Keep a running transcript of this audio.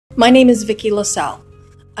My name is Vicki LaSalle.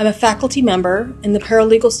 I'm a faculty member in the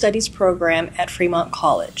Paralegal Studies program at Fremont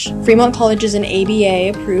College. Fremont College is an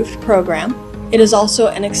ABA-approved program. It is also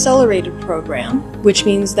an accelerated program, which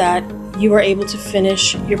means that you are able to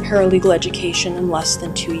finish your paralegal education in less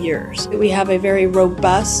than 2 years. We have a very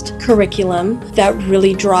robust curriculum that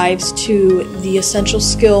really drives to the essential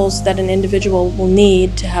skills that an individual will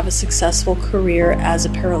need to have a successful career as a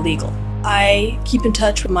paralegal. I keep in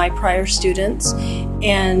touch with my prior students,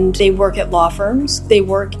 and they work at law firms, they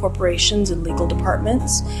work in corporations and legal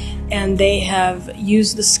departments, and they have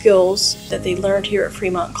used the skills that they learned here at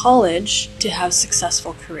Fremont College to have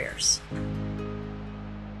successful careers.